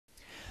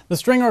The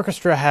string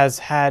orchestra has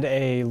had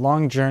a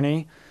long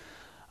journey,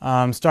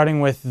 starting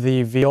with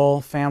the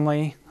viol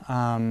family.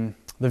 The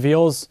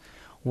viols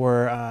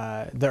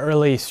were the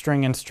early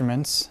string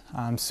instruments,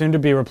 soon to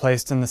be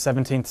replaced in the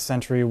 17th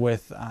century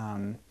with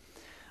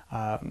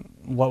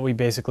what we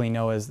basically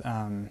know as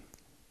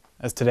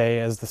today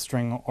as the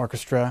string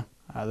orchestra.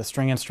 The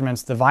string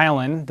instruments: the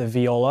violin, the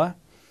viola,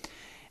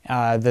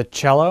 the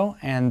cello,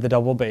 and the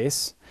double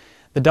bass.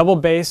 The double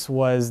bass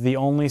was the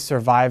only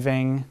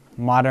surviving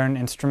modern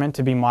instrument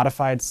to be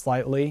modified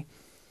slightly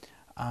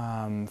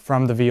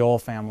from the viol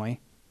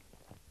family.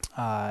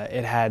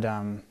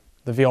 The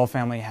viol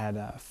family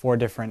had 4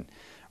 different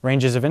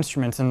ranges of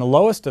instruments, and the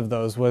lowest of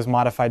those was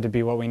modified to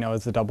be what we know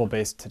as the double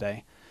bass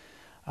today.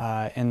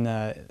 Around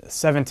the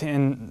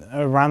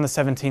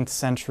 17th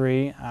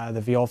century,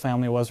 the viol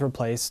family was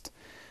replaced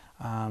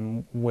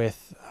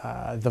with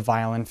the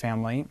violin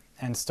family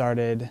and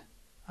started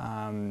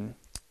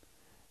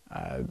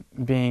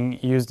being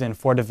used in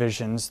 4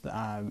 divisions: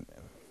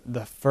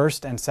 the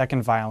first and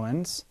second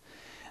violins,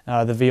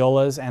 the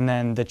violas, and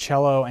then the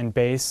cello and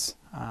bass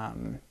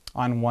on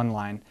one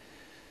line.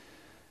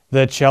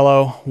 The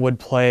cello would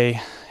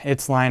play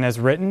its line as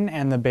written,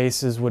 and the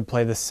basses would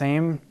play the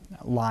same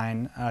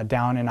line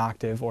down an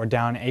octave or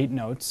down 8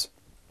 notes.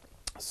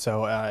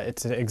 So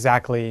it's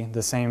exactly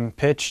the same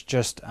pitch,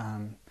 just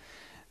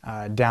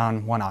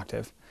down 1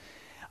 octave.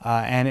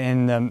 And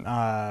in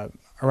the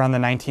around the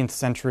 19th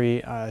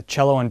century,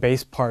 cello and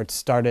bass parts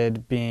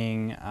started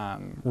being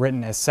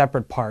written as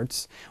separate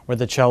parts, where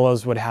the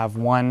cellos would have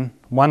one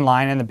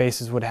line and the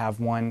basses would have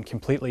one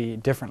completely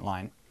different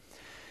line.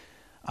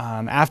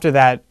 After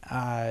that,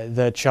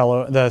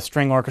 the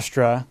string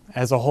orchestra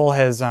as a whole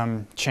has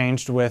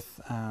changed with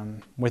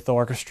the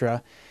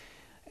orchestra,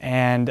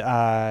 and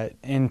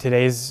in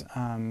today's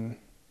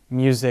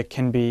music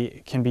can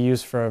be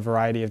used for a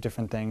variety of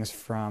different things,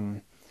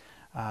 from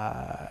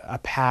a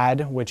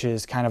pad, which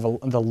is kind of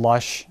the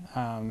lush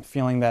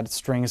feeling that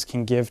strings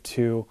can give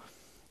to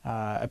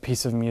a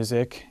piece of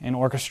music in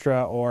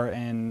orchestra or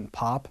in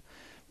pop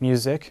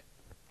music.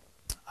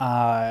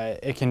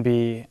 It can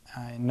be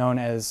known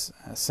as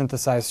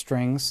synthesized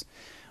strings,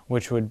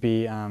 which would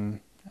be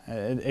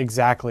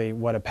exactly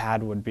what a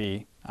pad would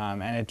be,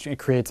 and it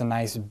creates a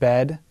nice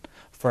bed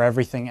for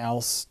everything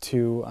else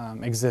to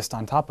exist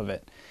on top of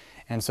it.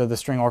 And so the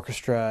string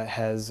orchestra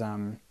has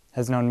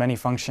known many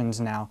functions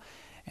now,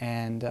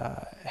 and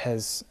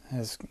has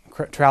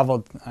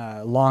traveled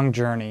a long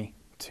journey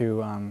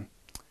to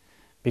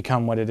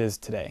become what it is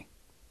today.